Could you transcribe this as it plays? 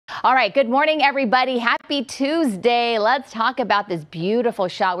All right, good morning, everybody. Happy Tuesday. Let's talk about this beautiful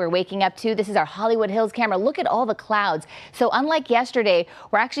shot we're waking up to. This is our Hollywood Hills camera. Look at all the clouds. So unlike yesterday,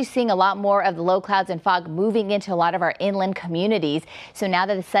 we're actually seeing a lot more of the low clouds and fog moving into a lot of our inland communities. So now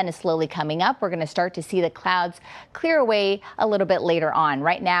that the sun is slowly coming up, we're going to start to see the clouds clear away a little bit later on.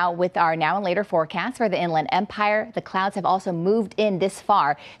 Right now, with our now and later forecast for the Inland Empire, the clouds have also moved in this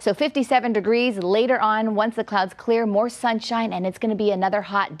far. So 57 degrees later on, once the clouds clear, more sunshine, and it's going to be another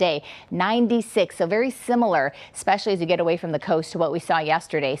hot day. 96, so very similar, especially as you get away from the coast to what we saw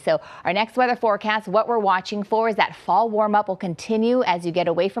yesterday. So our next weather forecast, what we're watching for is that fall warm up will continue as you get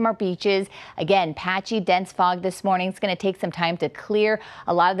away from our beaches. Again, patchy, dense fog this morning. It's going to take some time to clear.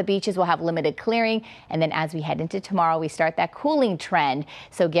 A lot of the beaches will have limited clearing. And then as we head into tomorrow, we start that cooling trend.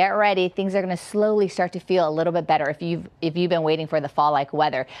 So get ready. Things are going to slowly start to feel a little bit better if you've been waiting for the fall like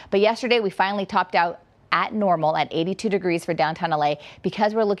weather. But yesterday we finally topped out at normal at 82 degrees for downtown LA.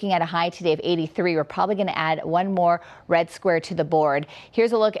 Because we're looking at a high today of 83, we're probably going to add one more red square to the board.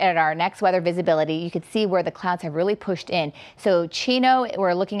 Here's a look at our next weather visibility. You can see where the clouds have really pushed in. So Chino,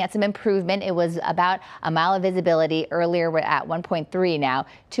 we're looking at some improvement. It was about a mile of visibility earlier. We're at 1.3 now.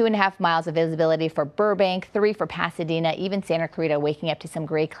 2.5 miles of visibility for Burbank, 3 for Pasadena, even Santa Clarita waking up to some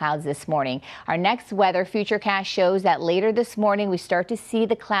gray clouds this morning. Our next weather futurecast shows that later this morning we start to see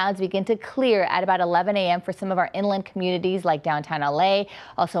the clouds begin to clear at about 11 a.m. for some of our inland communities like downtown LA,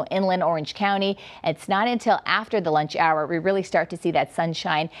 also inland Orange County. It's not until after the lunch hour we really start to see that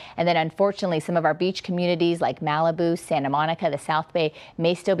sunshine. And then unfortunately, some of our beach communities like Malibu, Santa Monica, the South Bay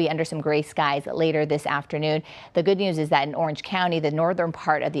may still be under some gray skies later this afternoon. The good news is that in Orange County, the northern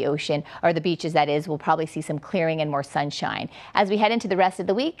part of the ocean, or the beaches that is, we'll probably see some clearing and more sunshine. As we head into the rest of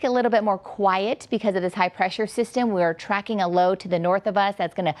the week, a little bit more quiet because of this high pressure system. We're tracking a low to the north of us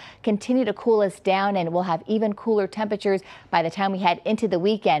that's going to continue to cool us down, and we'll have even cooler temperatures by the time we head into the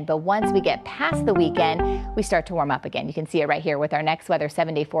weekend. But once we get past the weekend, we start to warm up again. You can see it right here with our next weather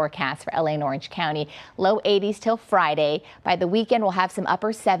 7-day forecast for LA and Orange County. Low 80s till Friday. By the weekend, we'll have some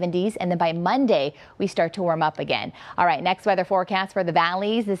upper 70s, and then by Monday, we start to warm up again. All right, next weather forecast for the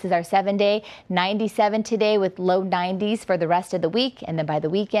valleys. This is our 7-day, 97 today with low 90s for the rest of the week, and then by the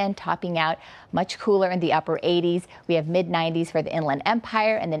weekend, topping out much cooler in the upper 80s. We have mid 90s for the Inland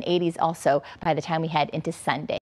Empire, and then 80s also by the time we head into Sunday.